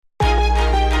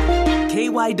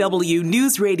KYW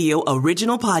News Radio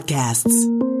original podcasts.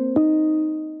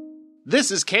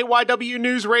 This is KYW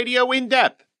News Radio In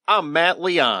Depth. I'm Matt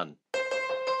Leon.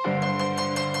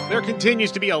 There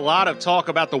continues to be a lot of talk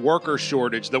about the worker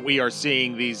shortage that we are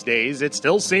seeing these days. It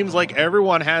still seems like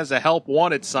everyone has a help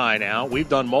wanted sign out. We've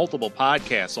done multiple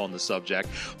podcasts on the subject,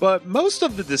 but most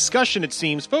of the discussion, it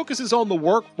seems, focuses on the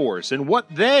workforce and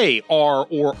what they are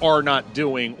or are not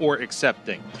doing or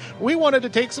accepting. We wanted to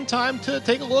take some time to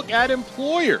take a look at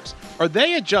employers. Are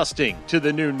they adjusting to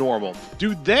the new normal?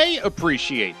 Do they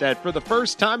appreciate that for the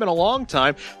first time in a long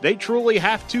time, they truly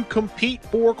have to compete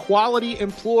for quality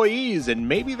employees, and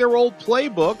maybe their old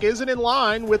playbook isn't in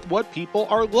line with what people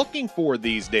are looking for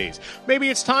these days? Maybe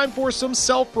it's time for some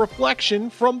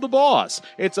self-reflection from the boss.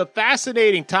 It's a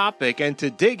fascinating topic, and to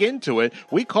dig into it,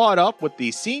 we caught up with the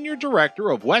Senior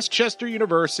Director of Westchester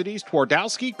University's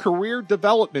Twardowski Career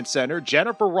Development Center,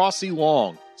 Jennifer Rossi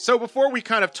Long. So before we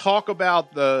kind of talk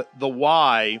about the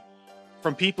why,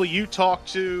 from people you talk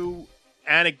to,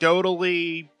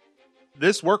 anecdotally,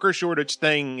 this worker shortage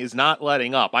thing is not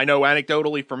letting up. I know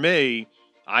anecdotally for me,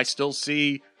 I still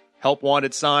see help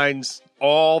wanted signs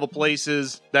all the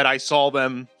places that I saw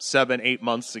them 7-8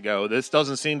 months ago. This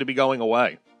doesn't seem to be going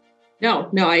away.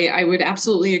 No, I would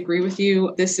absolutely agree with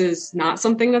you. This is not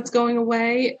something that's going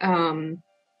away.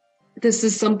 This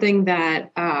is something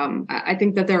that I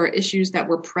think that there are issues that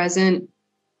were present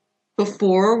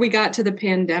before we got to the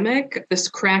pandemic. This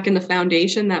crack in the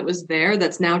foundation that was there,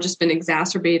 that's now just been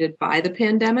exacerbated by the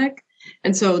pandemic.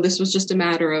 And so this was just a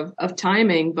matter of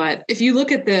timing. But if you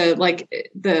look at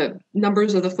the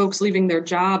numbers of the folks leaving their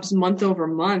jobs month over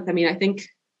month, I mean, I think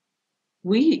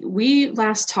we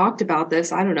last talked about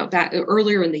this, I don't know, back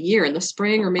earlier in the year, in the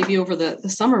spring, or maybe over the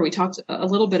summer, we talked a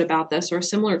little bit about this or a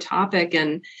similar topic.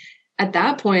 And at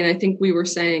that point, I think we were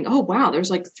saying, oh, wow,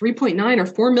 there's like 3.9 or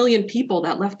 4 million people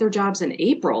that left their jobs in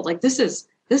April. Like, this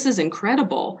is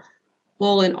incredible.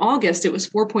 Well, in August, it was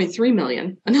 4.3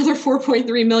 million, another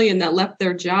 4.3 million that left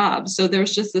their jobs. So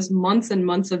there's just this months and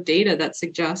months of data that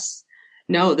suggests,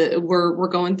 no, that we're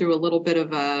going through a little bit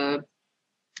of a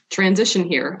transition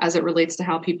here as it relates to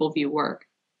how people view work.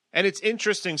 And it's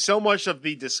interesting. So much of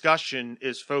the discussion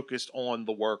is focused on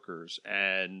the workers,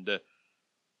 and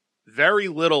very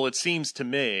little, it seems to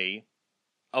me,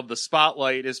 of the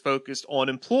spotlight is focused on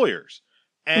employers.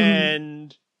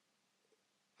 And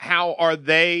how are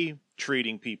they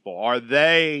treating people? Are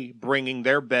they bringing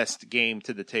their best game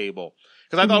to the table?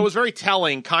 Because I thought it was very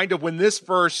telling, kind of when this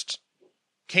first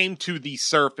came to the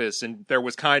surface and there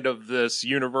was kind of this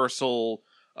universal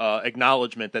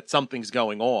acknowledgement that something's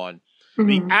going on.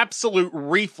 The absolute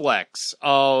reflex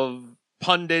of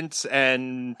pundits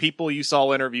and people you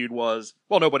saw interviewed was,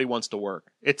 well, nobody wants to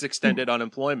work. It's extended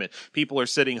unemployment. People are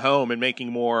sitting home and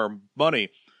making more money.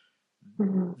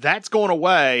 That's going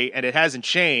away, and it hasn't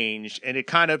changed. And it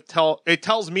kind of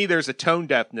tells me there's a tone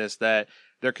deafness, that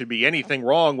there could be anything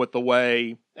wrong with the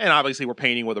way, and obviously we're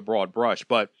painting with a broad brush,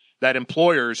 but that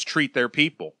employers treat their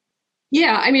people.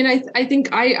 Yeah, I mean, I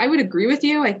think I would agree with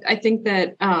you. I think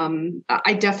that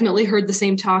I definitely heard the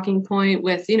same talking point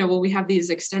with, well, we have these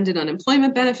extended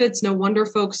unemployment benefits. No wonder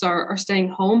folks are staying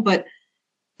home. But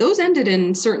those ended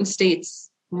in certain states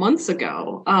months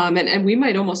ago. And we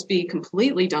might almost be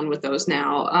completely done with those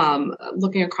now,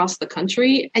 looking across the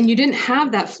country. And you didn't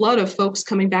have that flood of folks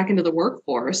coming back into the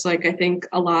workforce, like I think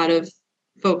a lot of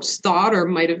folks thought or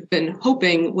might have been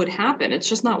hoping would happen. It's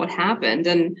just not what happened.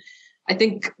 And I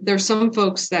think there's some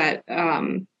folks that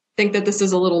think that this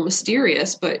is a little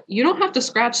mysterious, but you don't have to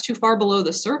scratch too far below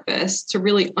the surface to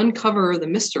really uncover the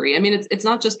mystery. I mean, it's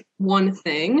not just one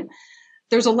thing.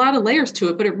 There's a lot of layers to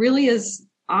it, but it really is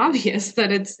obvious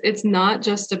that it's not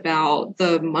just about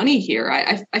the money here.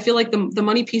 I feel like the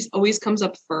money piece always comes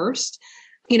up first.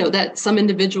 That some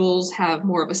individuals have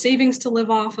more of a savings to live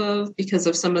off of because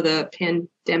of some of the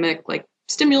pandemic, like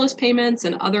stimulus payments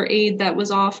and other aid that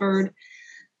was offered.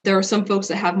 There are some folks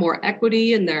that have more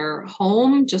equity in their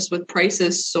home just with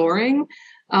prices soaring,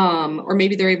 or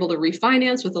maybe they're able to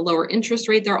refinance with a lower interest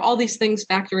rate. There are all these things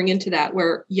factoring into that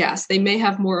where, yes, they may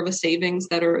have more of a savings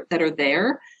that are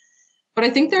there. But I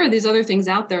think there are these other things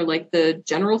out there, like the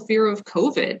general fear of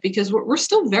COVID, because we're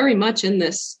still very much in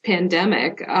this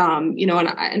pandemic,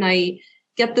 and I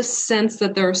get the sense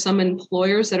that there are some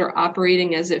employers that are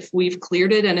operating as if we've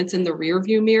cleared it and it's in the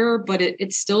rearview mirror, but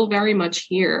it's still very much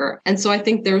here. And so I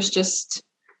think there's just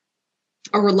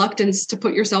a reluctance to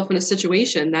put yourself in a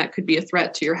situation that could be a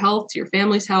threat to your health, to your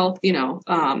family's health,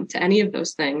 to any of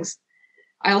those things.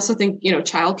 I also think,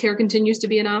 childcare continues to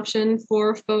be an option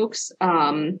for folks,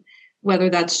 whether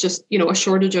that's just, a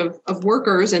shortage of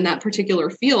workers in that particular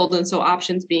field. And so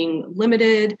options being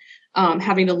limited,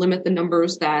 having to limit the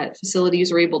numbers that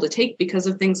facilities are able to take because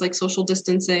of things like social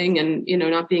distancing and,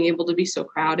 not being able to be so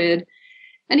crowded.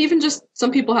 And even just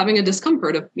some people having a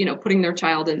discomfort of, putting their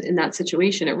child in that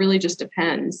situation. It really just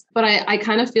depends. But I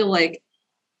kind of feel like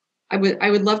I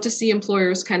would love to see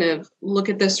employers kind of look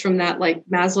at this from that like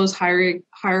Maslow's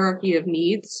hierarchy of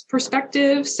needs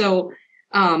perspective. So,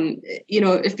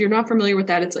 if you're not familiar with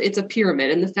that, it's a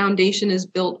pyramid, and the foundation is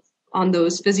built on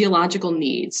those physiological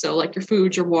needs. So like your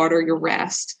food, your water, your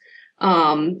rest.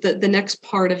 The next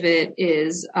part of it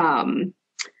is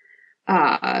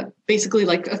basically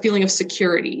like a feeling of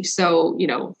security. So,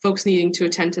 folks needing to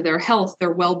attend to their health,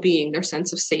 their well-being, their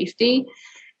sense of safety.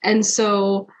 And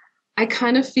so I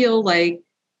kind of feel like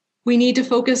we need to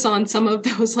focus on some of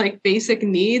those like basic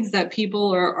needs that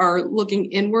people are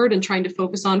looking inward and trying to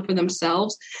focus on for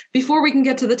themselves before we can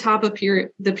get to the top of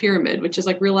the pyramid, which is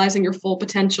like realizing your full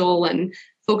potential and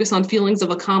focus on feelings of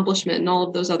accomplishment and all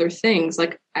of those other things.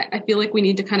 Like, I feel like we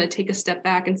need to kind of take a step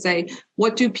back and say,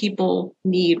 what do people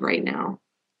need right now?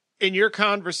 In your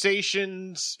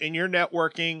conversations, in your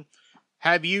networking,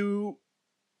 have you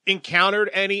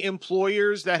encountered any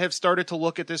employers that have started to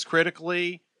look at this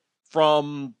critically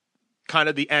from kind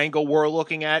of the angle we're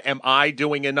looking at? Am I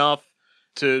doing enough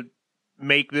to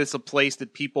make this a place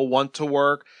that people want to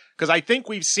work? Because I think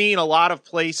we've seen a lot of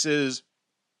places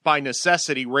by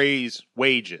necessity raise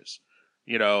wages.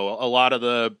 A lot of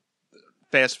the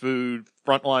fast food,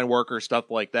 frontline workers, stuff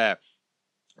like that.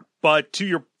 But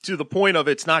to the point of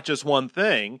it's not just one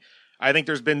thing, I think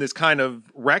there's been this kind of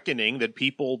reckoning that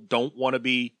people don't want to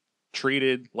be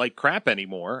treated like crap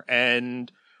anymore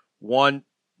and want,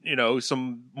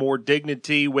 some more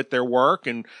dignity with their work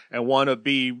and want to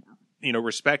be,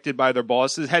 respected by their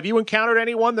bosses. Have you encountered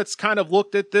anyone that's kind of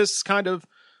looked at this kind of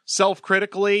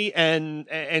self-critically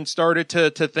and started to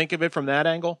think of it from that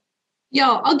angle?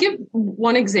 Yeah, I'll give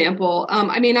one example.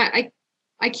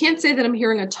 I can't say that I'm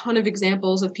hearing a ton of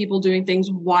examples of people doing things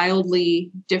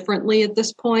wildly differently at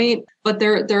this point, but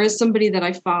there is somebody that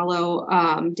I follow,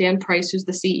 Dan Price, who's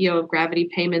the CEO of Gravity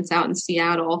Payments out in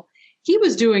Seattle. He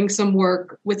was doing some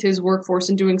work with his workforce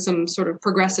and doing some sort of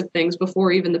progressive things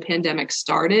before even the pandemic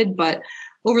started. But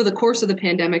over the course of the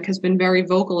pandemic has been very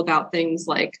vocal about things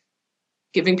like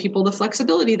giving people the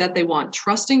flexibility that they want,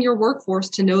 trusting your workforce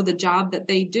to know the job that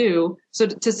they do. So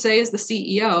to say as the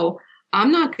CEO,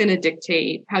 I'm not going to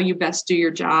dictate how you best do your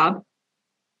job.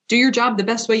 Do your job the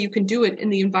best way you can do it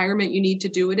in the environment you need to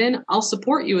do it in. I'll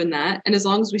support you in that. And as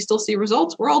long as we still see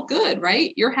results, we're all good,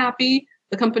 right? You're happy.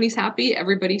 The company's happy.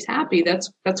 Everybody's happy.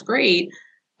 That's great.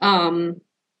 And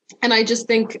I just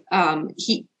think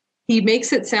he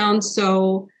makes it sound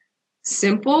so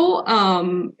simple,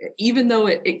 even though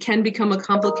it can become a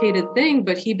complicated thing.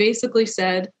 But he basically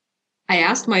said, I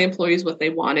asked my employees what they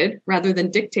wanted rather than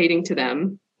dictating to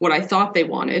them what I thought they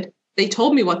wanted. They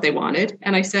told me what they wanted.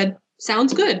 And I said,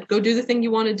 sounds good. Go do the thing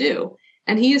you want to do.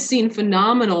 And he has seen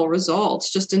phenomenal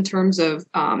results just in terms of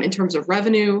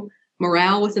revenue,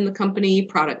 morale within the company,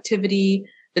 productivity,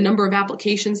 the number of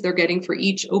applications they're getting for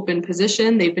each open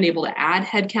position. They've been able to add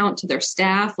headcount to their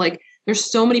staff. Like, there's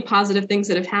so many positive things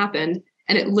that have happened.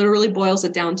 And it literally boils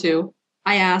it down to,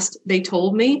 I asked, they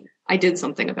told me, I did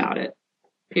something about it,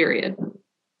 period.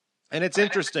 And it's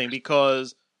interesting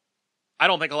because I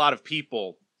don't think a lot of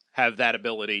people have that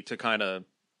ability to kind of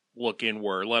look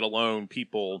inward, let alone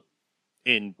people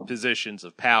in positions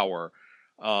of power.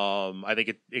 I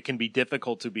think it can be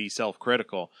difficult to be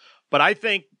self-critical, but I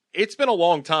think it's been a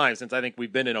long time since I think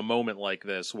we've been in a moment like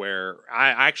this where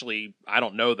I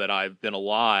don't know that I've been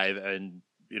alive and,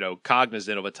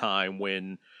 cognizant of a time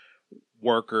when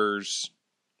workers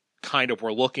kind of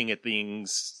were looking at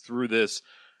things through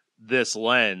this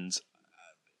lens.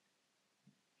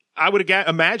 I would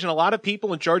imagine a lot of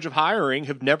people in charge of hiring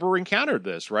have never encountered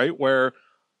this, right? Where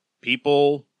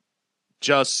people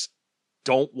just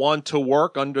don't want to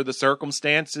work under the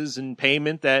circumstances and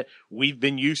payment that we've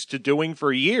been used to doing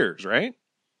for years, right?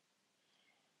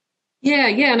 Yeah.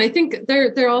 And I think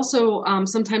there also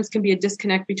sometimes can be a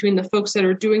disconnect between the folks that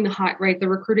are doing the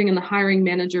recruiting and the hiring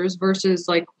managers versus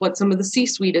like what some of the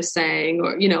C-suite is saying,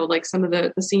 or, like some of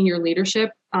the senior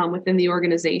leadership within the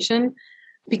organization.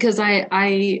 Because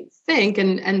I think,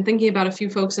 and thinking about a few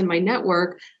folks in my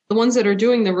network, the ones that are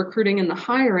doing the recruiting and the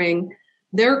hiring,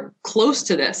 they're close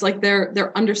to this. Like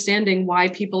they're understanding why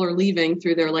people are leaving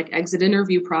through their like exit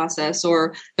interview process,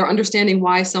 or they're understanding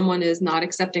why someone is not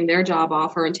accepting their job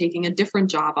offer and taking a different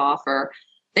job offer.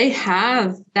 They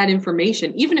have that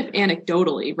information, even if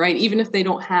anecdotally, right? Even if they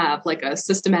don't have like a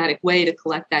systematic way to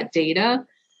collect that data,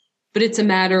 but it's a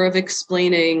matter of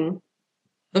explaining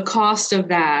the cost of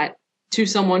that to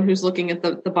someone who's looking at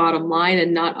the bottom line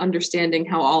and not understanding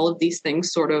how all of these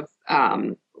things sort of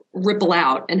ripple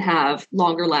out and have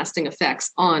longer lasting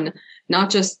effects on not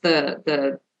just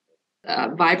the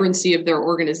vibrancy of their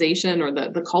organization or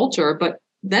the culture, but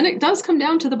then it does come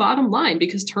down to the bottom line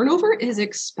because turnover is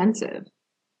expensive.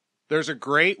 There's a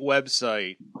great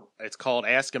website. It's called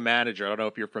Ask a Manager. I don't know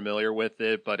if you're familiar with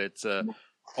it, but it's a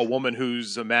woman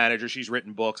who's a manager. She's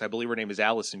written books. I believe her name is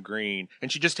Allison Green.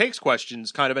 And she just takes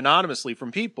questions kind of anonymously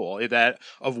from people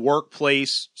of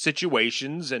workplace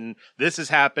situations. And this is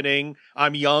happening.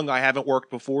 I'm young. I haven't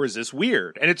worked before. Is this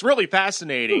weird? And it's really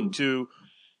fascinating to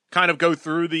kind of go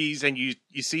through these and you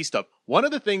see stuff. One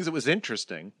of the things that was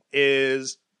interesting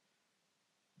is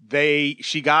there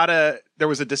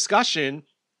was a discussion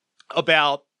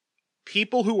about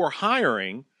people who are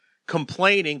hiring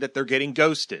complaining that they're getting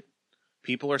ghosted.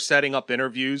 People are setting up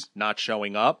interviews, not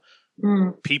showing up.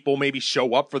 People maybe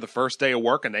show up for the first day of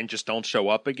work and then just don't show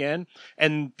up again.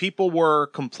 And people were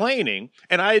complaining.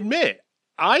 And I admit,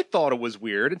 I thought it was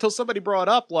weird until somebody brought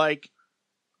up, like,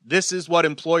 this is what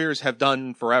employers have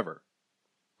done forever.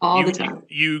 All the time.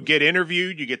 You get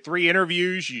interviewed, you get 3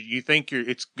 interviews, you think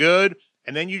it's good,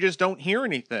 and then you just don't hear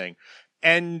anything.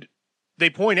 And they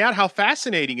point out how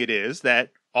fascinating it is that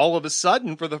all of a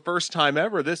sudden, for the first time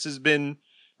ever, this has been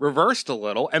reversed a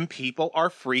little and people are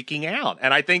freaking out.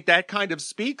 And I think that kind of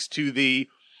speaks to the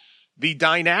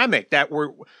dynamic that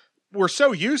we're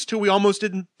so used to, we almost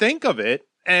didn't think of it.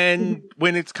 And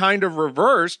when it's kind of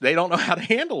reversed, they don't know how to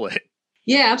handle it.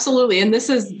 Yeah, absolutely. And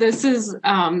this is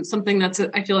something that's,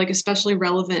 I feel like, especially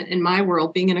relevant in my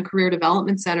world, being in a career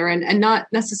development center and not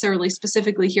necessarily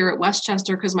specifically here at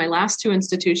Westchester, because my last 2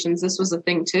 institutions, this was a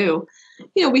thing too.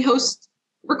 You know, we host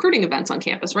recruiting events on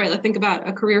campus, right? Like think about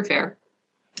a career fair.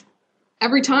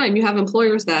 Every time you have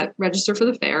employers that register for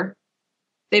the fair,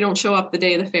 they don't show up the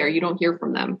day of the fair. You don't hear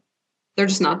from them. They're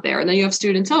just not there. And then you have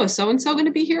students, oh, is so-and-so going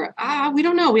to be here? We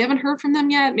don't know. We haven't heard from them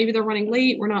yet. Maybe they're running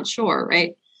late. We're not sure,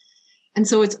 right? And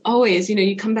so it's always, you know,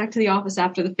 you come back to the office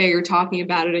after the fair, you're talking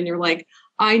about it and you're like,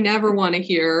 I never want to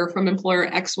hear from employer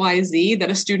XYZ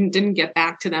that a student didn't get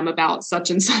back to them about such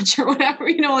and such or whatever,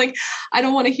 you know, like, I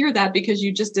don't want to hear that because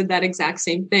you just did that exact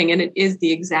same thing. And it is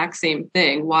the exact same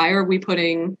thing. Why are we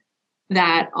putting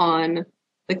that on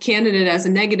the candidate as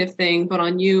a negative thing, but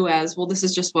on you as, well, this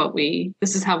is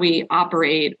how we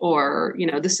operate, or, you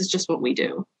know, this is just what we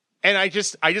do. And I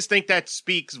just think that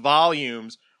speaks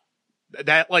volumes.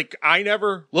 That, like, I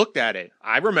never looked at it.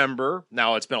 I remember,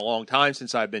 now it's been a long time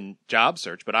since I've been job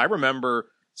search, but I remember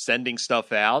sending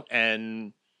stuff out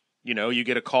and, you know, you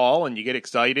get a call and you get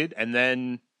excited and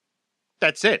then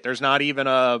that's it. There's not even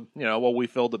well, we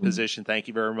filled the position. Thank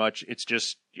you very much. It's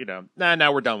just, you know,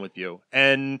 now we're done with you.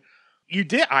 And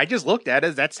I just looked at it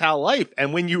as that's how life.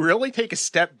 And when you really take a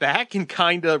step back and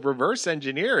kind of reverse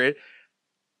engineer it,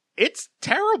 it's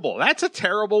terrible. That's a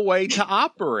terrible way to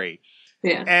operate.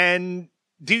 Yeah. And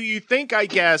do you think, I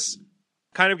guess,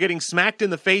 kind of getting smacked in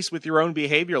the face with your own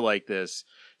behavior like this,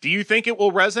 do you think it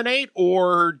will resonate,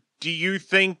 or do you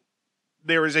think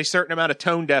there is a certain amount of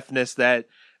tone deafness that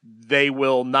they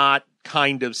will not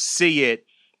kind of see it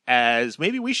as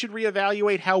maybe we should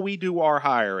reevaluate how we do our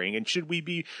hiring, and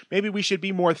maybe we should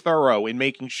be more thorough in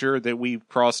making sure that we've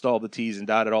crossed all the T's and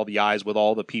dotted all the I's with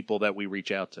all the people that we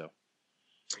reach out to?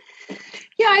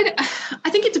 Yeah, I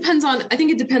think it depends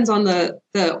on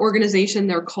the organization,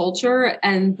 their culture,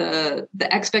 and the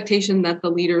expectation that the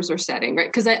leaders are setting, right?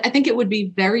 Because I think it would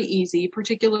be very easy,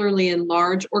 particularly in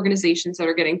large organizations that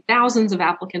are getting thousands of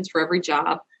applicants for every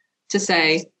job, to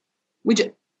say,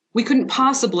 we couldn't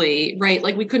possibly, right?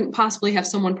 Like we couldn't possibly have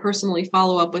someone personally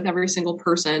follow up with every single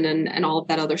person and all of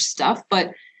that other stuff.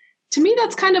 But to me,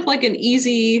 that's kind of like an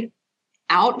easy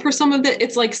out for some of it.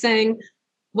 It's like saying,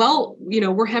 well, you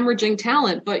know, we're hemorrhaging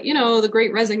talent, but, you know, the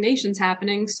great resignation's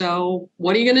happening. So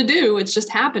what are you going to do? It's just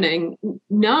happening.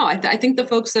 No, I think the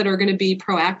folks that are going to be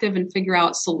proactive and figure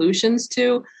out solutions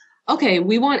to, okay,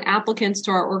 we want applicants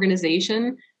to our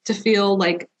organization to feel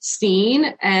like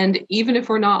seen. And even if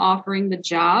we're not offering the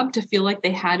job, to feel like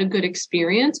they had a good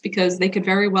experience, because they could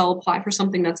very well apply for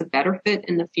something that's a better fit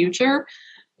in the future,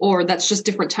 or that's just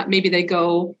different. Maybe they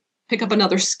go pick up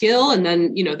another skill and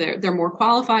then, you know, they're more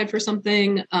qualified for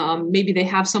something. Maybe they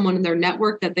have someone in their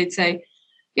network that they'd say,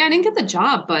 yeah, I didn't get the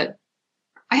job, but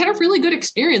I had a really good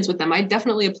experience with them. I'd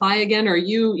definitely apply again. Or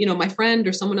you know, my friend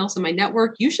or someone else in my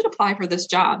network, you should apply for this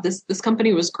job. This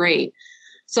company was great.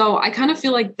 So I kind of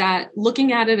feel like that,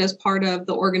 looking at it as part of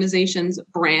the organization's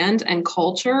brand and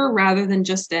culture, rather than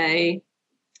just we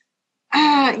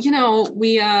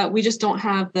just don't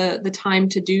have the time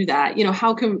to do that. You know,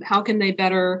 how can they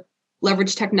better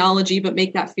leverage technology, but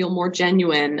make that feel more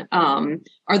genuine?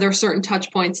 Are there certain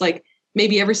touch points, like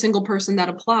maybe every single person that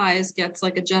applies gets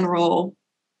like a general,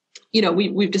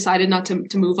 we've decided not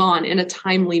to move on in a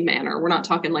timely manner. We're not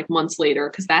talking like months later,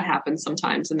 because that happens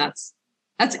sometimes. And that's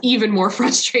even more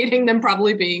frustrating than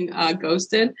probably being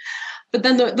ghosted. But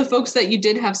then the folks that you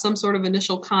did have some sort of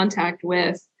initial contact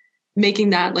with, making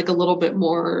that like a little bit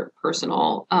more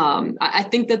personal. I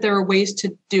think that there are ways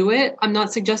to do it. I'm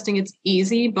not suggesting it's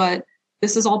easy, but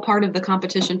this is all part of the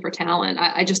competition for talent.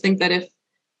 I just think that if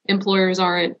employers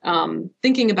aren't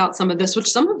thinking about some of this, which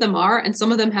some of them are, and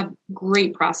some of them have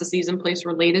great processes in place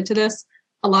related to this,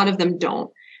 a lot of them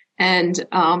don't. And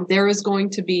there is going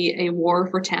to be a war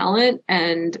for talent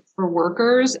and for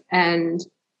workers, and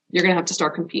you're going to have to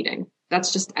start competing.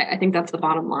 That's just, I think that's the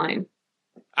bottom line.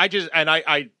 I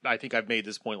think I've made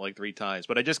this point like 3 times,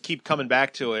 but I just keep coming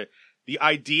back to it. The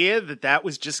idea that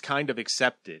was just kind of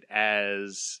accepted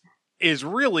is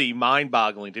really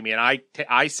mind-boggling to me. And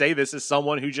I say this as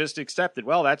someone who just accepted,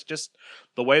 well, that's just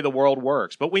the way the world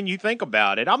works. But when you think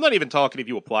about it, I'm not even talking if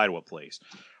you apply to a place,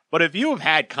 but if you have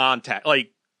had contact,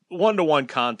 like one-to-one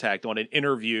contact on an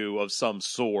interview of some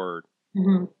sort,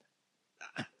 mm-hmm.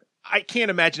 I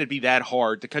can't imagine it'd be that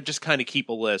hard to just kind of keep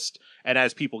a list, and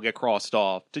as people get crossed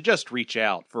off, to just reach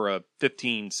out for a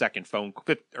 15-second phone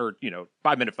or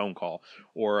 5-minute phone call,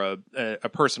 or a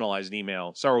personalized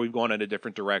email. Sorry, we've gone in a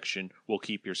different direction. We'll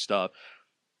keep your stuff.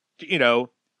 Because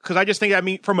I just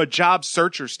think, from a job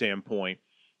searcher standpoint,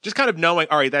 just kind of knowing,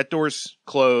 all right, that door's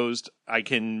closed. I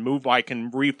can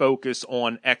refocus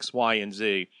on X, Y, and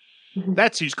Z. Mm-hmm.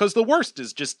 That's huge, because the worst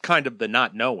is just kind of the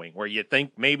not knowing, where you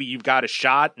think maybe you've got a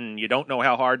shot and you don't know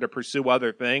how hard to pursue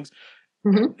other things.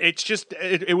 Mm-hmm. It's just,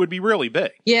 it would be really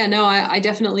big. Yeah, no, I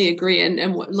definitely agree.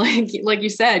 And like you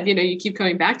said, you keep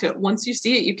coming back to it. Once you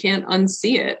see it, you can't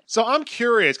unsee it. So I'm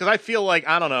curious, because I feel like,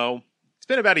 I don't know, it's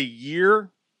been about a year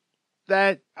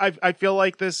that I feel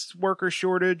like this worker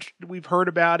shortage, we've heard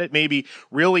about it, maybe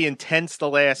really intense the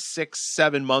last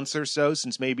 6-7 months or so,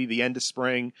 since maybe the end of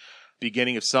spring,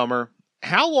 beginning of summer.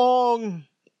 How long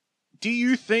do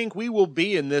you think we will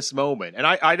be in this moment? And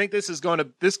I think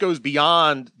this goes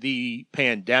beyond the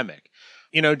pandemic.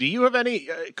 Do you have any,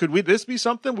 this be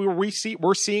something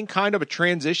we're seeing kind of a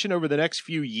transition over the next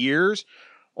few years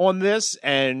on this,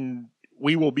 and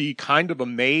we will be kind of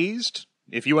amazed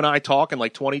if you and I talk in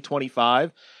like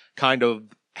 2025, kind of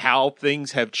how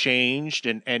things have changed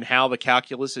and how the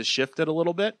calculus has shifted a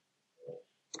little bit?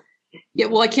 Yeah,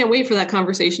 well, I can't wait for that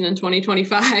conversation in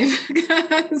 2025,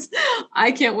 because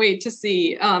I can't wait to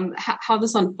see how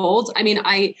this unfolds. I mean,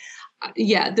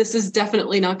 this is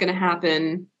definitely not going to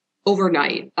happen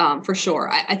overnight, for sure.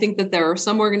 I think that there are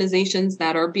some organizations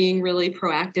that are being really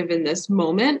proactive in this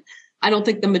moment. I don't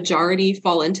think the majority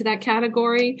fall into that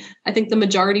category. I think the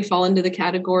majority fall into the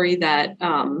category that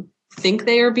think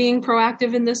they are being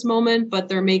proactive in this moment, but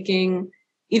they're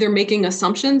either making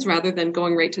assumptions rather than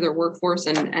going right to their workforce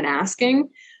and asking,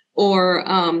 or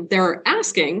they're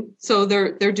asking. So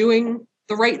they're doing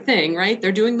the right thing, right?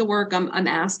 They're doing the work. I'm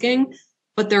asking,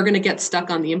 but they're going to get stuck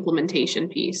on the implementation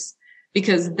piece,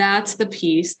 because that's the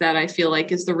piece that I feel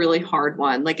like is the really hard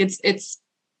one. Like it's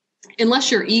unless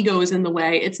your ego is in the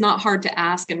way, it's not hard to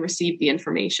ask and receive the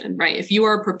information, right? If you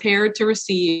are prepared to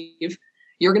receive,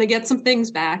 you're going to get some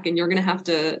things back, and you're going to have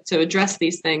to address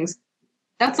these things.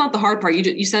 That's not the hard part.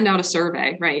 You send out a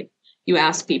survey, right? You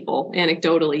ask people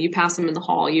anecdotally, you pass them in the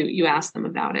hall, you ask them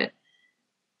about it.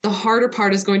 The harder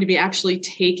part is going to be actually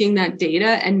taking that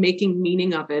data and making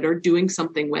meaning of it, or doing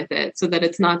something with it, so that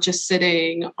it's not just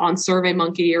sitting on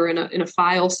SurveyMonkey or in a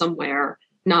file somewhere,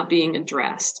 not being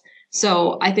addressed.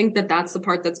 So I think that that's the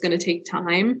part that's going to take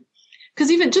time. Because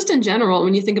even just in general,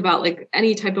 when you think about like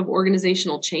any type of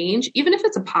organizational change, even if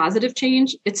it's a positive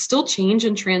change, it's still change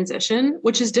and transition,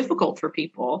 which is difficult for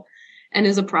people and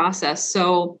is a process.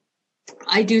 So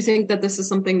I do think that this is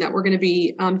something that we're going to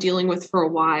be dealing with for a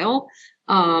while.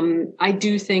 I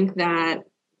do think that,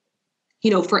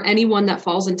 for anyone that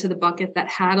falls into the bucket that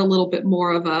had a little bit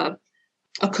more of a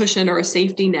cushion or a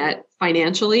safety net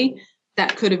financially,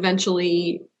 that could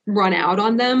eventually run out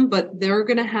on them, but they're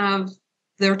going to have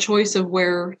their choice of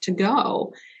where to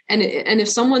go. And if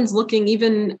someone's looking,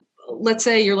 even let's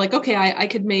say you're like, okay, I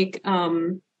could make,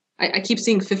 I keep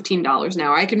seeing $15 an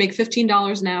hour. I could make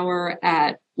 $15 an hour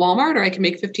at Walmart, or I can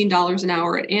make $15 an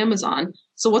hour at Amazon.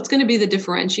 So what's going to be the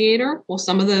differentiator? Well,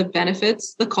 some of the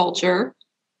benefits, the culture,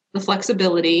 the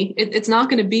flexibility. It's not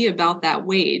going to be about that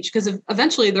wage, because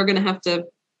eventually they're going to have to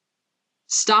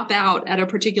stop out at a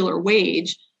particular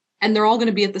wage, and they're all going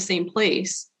to be at the same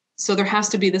place. So there has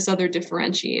to be this other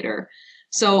differentiator.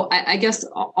 So I guess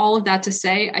all of that to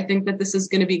say, I think that this is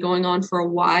going to be going on for a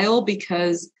while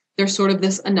because there's sort of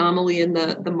this anomaly in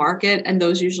the market, and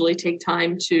those usually take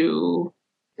time to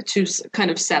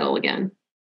kind of settle again.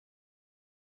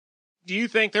 Do you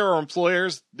think there are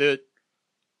employers that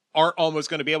aren't almost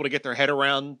going to be able to get their head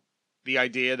around the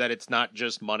idea that it's not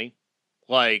just money?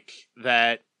 Like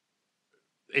that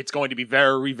it's going to be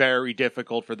very, very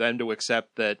difficult for them to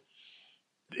accept that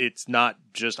it's not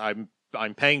just I'm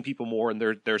paying people more and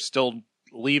they're still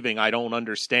leaving. I don't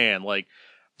understand. Like,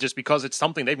 just because it's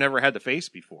something they've never had to face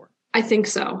before. I think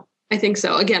so.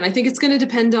 Again, I think it's going to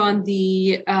depend on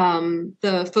the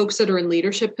folks that are in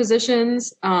leadership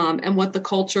positions and what the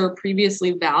culture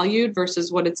previously valued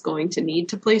versus what it's going to need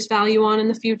to place value on in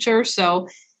the future. So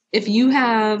if you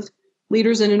have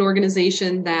leaders in an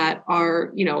organization that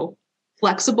are,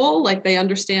 flexible, like they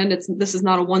understand this is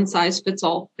not a one size fits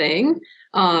all thing,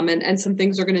 and some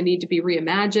things are going to need to be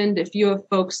reimagined. If you have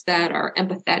folks that are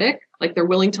empathetic, like they're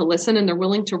willing to listen and they're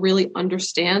willing to really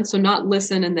understand, so not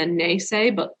listen and then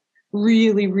naysay, but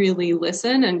really, really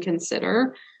listen and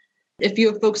consider. If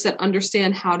you have folks that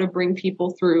understand how to bring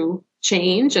people through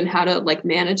change and how to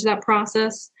manage that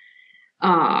process,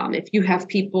 if you have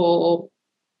people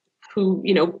who,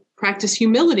 practice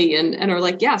humility and are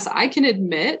like, yes, I can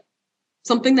admit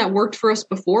something that worked for us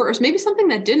before, or maybe something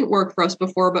that didn't work for us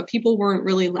before, but people weren't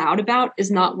really loud about,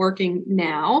 is not working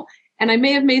now. And I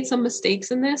may have made some mistakes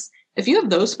in this. If you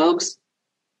have those folks,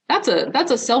 that's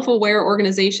a self-aware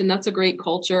organization. That's a great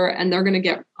culture, and they're going to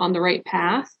get on the right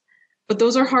path. But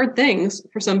those are hard things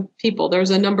for some people. There's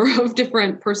a number of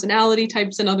different personality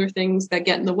types and other things that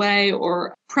get in the way,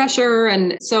 or pressure.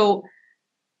 And so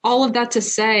all of that to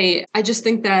say, I just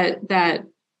think that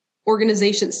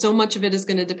organizations, so much of it is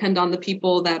going to depend on the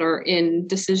people that are in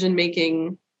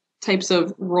decision-making types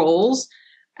of roles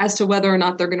as to whether or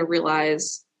not they're going to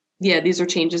realize, yeah, these are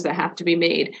changes that have to be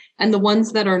made. And the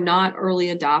ones that are not early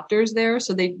adopters there,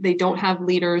 so they don't have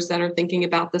leaders that are thinking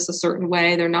about this a certain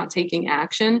way, they're not taking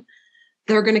action,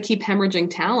 they're going to keep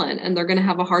hemorrhaging talent, and they're going to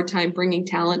have a hard time bringing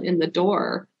talent in the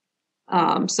door.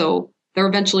 So they're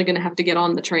eventually going to have to get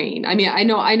on the train. I mean, I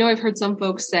know I've heard some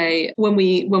folks say when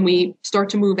we start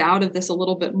to move out of this a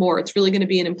little bit more, it's really going to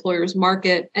be an employer's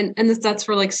market. And that's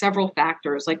for several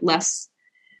factors, like less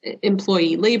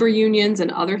employee labor unions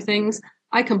and other things.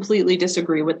 I completely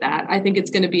disagree with that. I think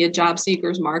it's going to be a job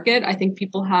seekers market. I think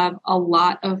people have a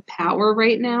lot of power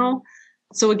right now.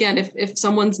 So again, if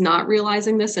someone's not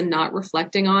realizing this and not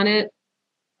reflecting on it,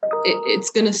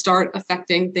 it's going to start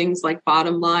affecting things like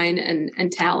bottom line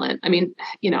and talent. I mean,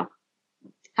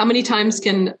 how many times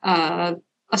can a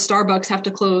Starbucks have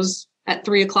to close at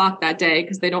 3:00 that day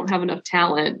because they don't have enough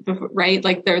talent, right?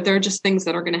 Like there are just things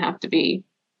that are going to have to be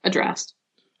addressed.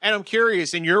 And I'm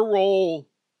curious, in your role,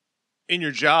 in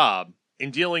your job, in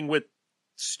dealing with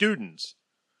students,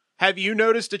 have you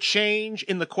noticed a change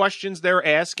in the questions they're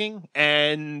asking?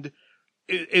 And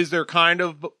is there kind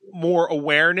of more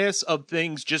awareness of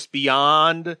things just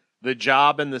beyond the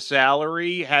job and the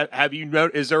salary? Have you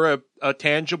noticed, is there a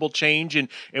tangible change in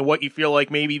what you feel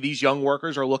like maybe these young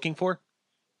workers are looking for?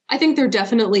 I think there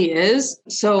definitely is.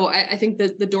 So I think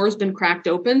that the door's been cracked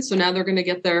open. So now they're going to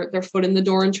get their foot in the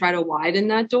door and try to widen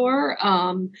that door,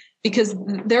 because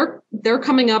they're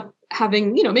coming up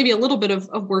having, maybe a little bit of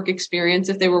work experience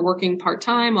if they were working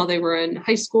part-time while they were in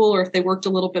high school, or if they worked a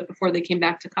little bit before they came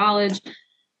back to college.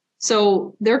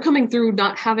 So they're coming through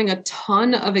not having a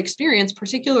ton of experience,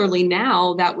 particularly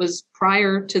now. That was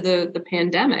prior to the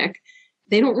pandemic.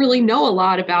 They don't really know a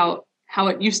lot about how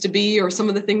it used to be, or some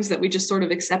of the things that we just sort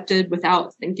of accepted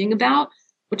without thinking about,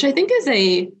 which I think is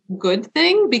a good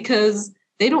thing, because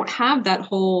they don't have that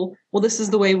whole, well, this is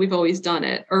the way we've always done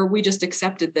it, or we just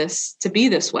accepted this to be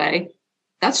this way.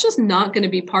 That's just not going to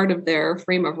be part of their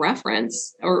frame of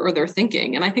reference or their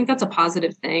thinking. And I think that's a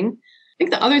positive thing. I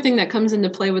think the other thing that comes into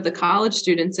play with the college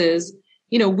students is,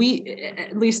 we,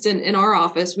 at least in our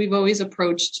office, we've always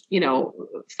approached,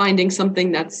 finding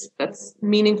something that's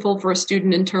meaningful for a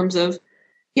student in terms of,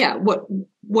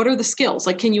 what are the skills?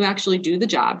 Like, can you actually do the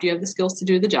job? Do you have the skills to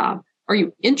do the job? Are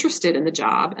you interested in the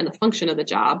job and the function of the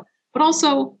job? But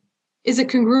also, is it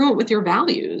congruent with your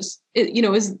values?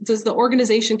 Does the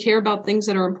organization care about things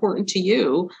that are important to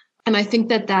you? And I think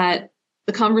that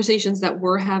the conversations that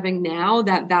we're having now,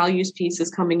 that values piece is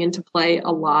coming into play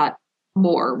a lot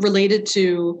more, related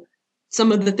to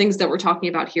some of the things that we're talking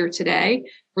about here today,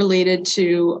 related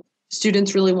to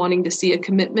students really wanting to see a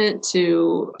commitment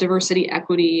to diversity,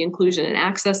 equity, inclusion, and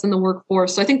access in the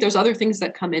workforce. So I think there's other things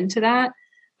that come into that,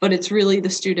 but it's really the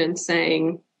students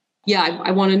saying, yeah,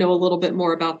 I want to know a little bit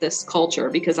more about this culture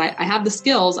because I have the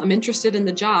skills, I'm interested in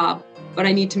the job, but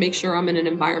I need to make sure I'm in an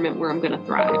environment where I'm going to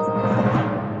thrive.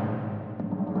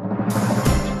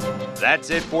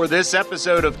 That's it for this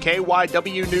episode of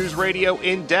KYW News Radio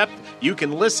In Depth. You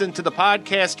can listen to the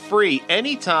podcast free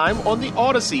anytime on the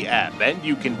Odyssey app, and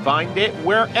you can find it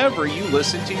wherever you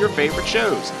listen to your favorite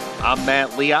shows. I'm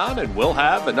Matt Leon, and we'll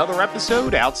have another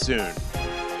episode out soon.